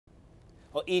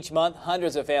Well, each month,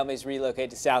 hundreds of families relocate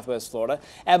to Southwest Florida,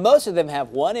 and most of them have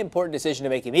one important decision to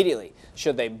make immediately.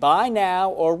 Should they buy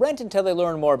now or rent until they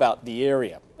learn more about the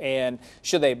area? And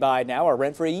should they buy now or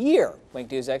rent for a year?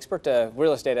 Wink News expert,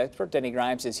 real estate expert Denny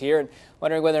Grimes is here and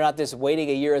wondering whether or not this waiting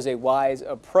a year is a wise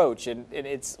approach. And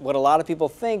it's what a lot of people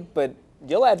think, but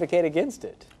you'll advocate against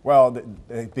it. Well,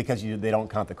 because they don't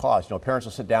count the cost. You know, parents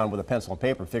will sit down with a pencil and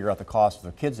paper and figure out the cost of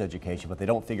their kids' education, but they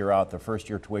don't figure out the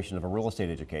first-year tuition of a real estate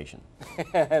education.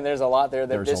 And there's a lot there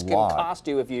that this can cost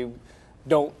you if you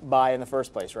don't buy in the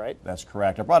first place, right? That's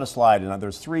correct. I brought a slide, and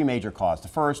there's three major costs.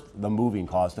 The first, the moving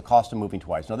cost, the cost of moving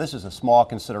twice. Now, this is a small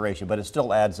consideration, but it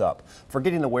still adds up.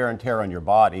 Forgetting the wear and tear on your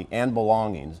body and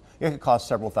belongings, it could cost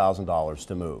several $1,000s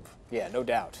to move. Yeah, no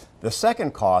doubt. The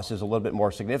second cost is a little bit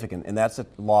more significant, and that's the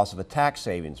loss of a tax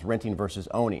savings, renting versus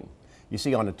owning. You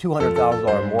see, on a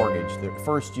 $200,000 mortgage, the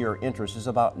first year interest is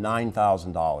about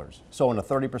 $9,000. So in a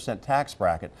 30% tax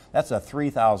bracket, that's a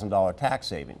 $3,000 tax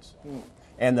savings.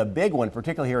 And the big one,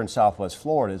 particularly here in Southwest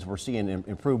Florida, is we're seeing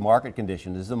improved market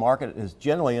conditions. Is the market is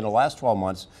generally, in the last 12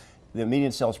 months, the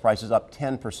median sales price is up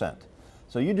 10%.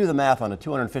 So you do the math on a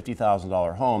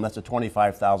 $250,000 home, that's a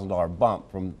 $25,000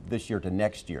 bump from this year to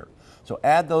next year. So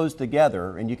add those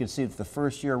together, and you can see that the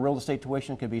first year real estate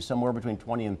tuition could be somewhere between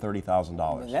 $20,000 and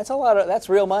 $30,000. That's a lot of, that's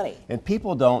real money. And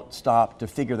people don't stop to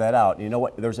figure that out. You know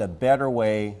what? There's a better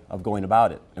way of going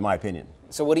about it, in my opinion.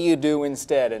 So what do you do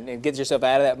instead? And get yourself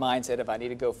out of that mindset. If I need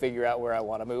to go figure out where I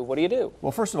want to move, what do you do?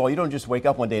 Well, first of all, you don't just wake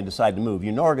up one day and decide to move.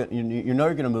 You know you're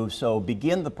going to move, so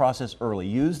begin the process early.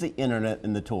 Use the internet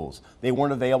and the tools. They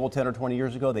weren't available 10 or 20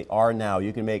 years ago. They are now.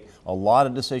 You can make a lot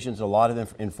of decisions, a lot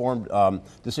of informed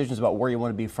decisions about where you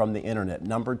want to be from the internet.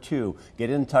 Number two, get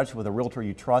in touch with a realtor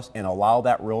you trust and allow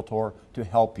that realtor to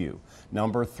help you.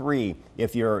 Number three,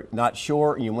 if you're not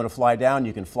sure and you want to fly down,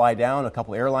 you can fly down. A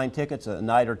couple airline tickets, a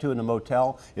night or two in a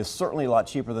motel is certainly a lot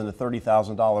cheaper than the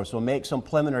 $30,000. So make some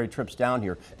preliminary trips down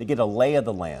here to get a lay of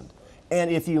the land. And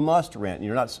if you must rent,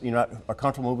 you're not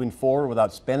comfortable moving forward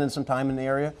without spending some time in the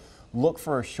area, look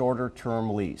for a shorter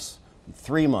term lease.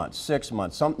 3 months, 6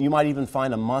 months, you might even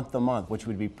find a month, which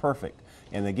would be perfect.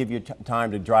 And they give you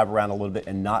time to drive around a little bit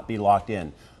and not be locked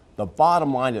in. The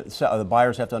bottom line that the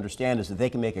buyers have to understand is that they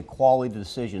can make a quality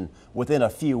decision within a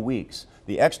few weeks.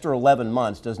 The extra 11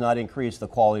 months does not increase the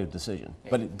quality of decision,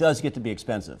 but it does get to be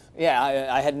expensive. Yeah,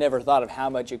 I had never thought of how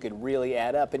much it could really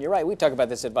add up. And you're right, we talk about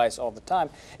this advice all the time.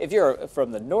 If you're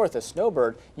from the north, a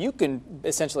snowbird, you can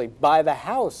essentially buy the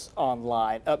house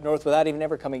online up north without even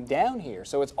ever coming down here.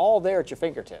 So it's all there at your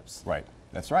fingertips. Right,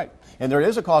 that's right. And there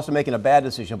is a cost of making a bad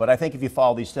decision, but I think if you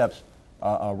follow these steps,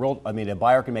 a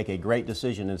buyer can make a great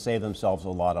decision and save themselves a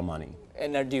lot of money.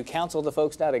 And do you counsel the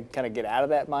folks now to kind of get out of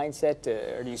that mindset,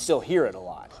 or do you still hear it a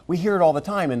lot? We hear it all the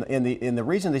time, and the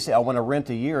reason they say I want to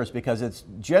rent a year is because it's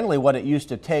generally what it used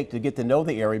to take to get to know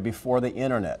the area before the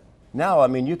internet. Now, I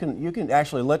mean, you can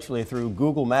actually literally through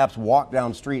Google Maps walk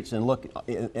down streets and look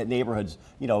at neighborhoods,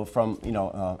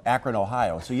 from Akron,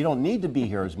 Ohio. So you don't need to be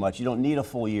here as much. You don't need a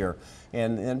full year.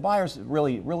 And buyers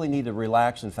really need to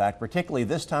relax. In fact, particularly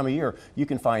this time of year, you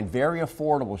can find very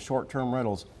affordable short-term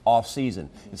rentals off-season.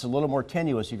 It's a little more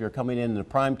tenuous if you're coming in the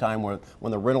prime time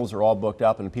when the rentals are all booked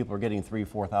up and people are getting $3,000,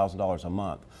 $4,000 a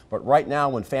month. But right now,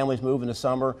 when families move in the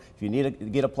summer, if you need to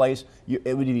get a place,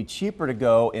 it would be cheaper to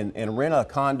go and rent a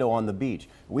condo on the beach.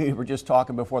 We were just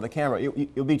talking before the camera.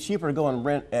 It would be cheaper to go and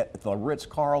rent at the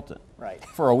Ritz-Carlton. Right.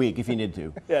 For a week if you need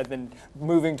to. Yeah, than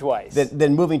moving twice.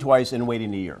 Than moving twice and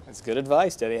waiting a year. That's good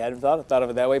advice, Denny. I hadn't thought of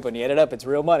it that way, but when you add it up, it's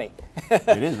real money.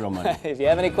 It is real money. If you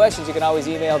have any questions, you can always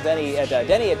email Denny at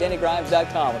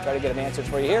dennygrimes.com. We'll try to get them answered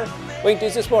for you here. Wink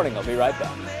News This Morning. I'll be right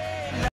back.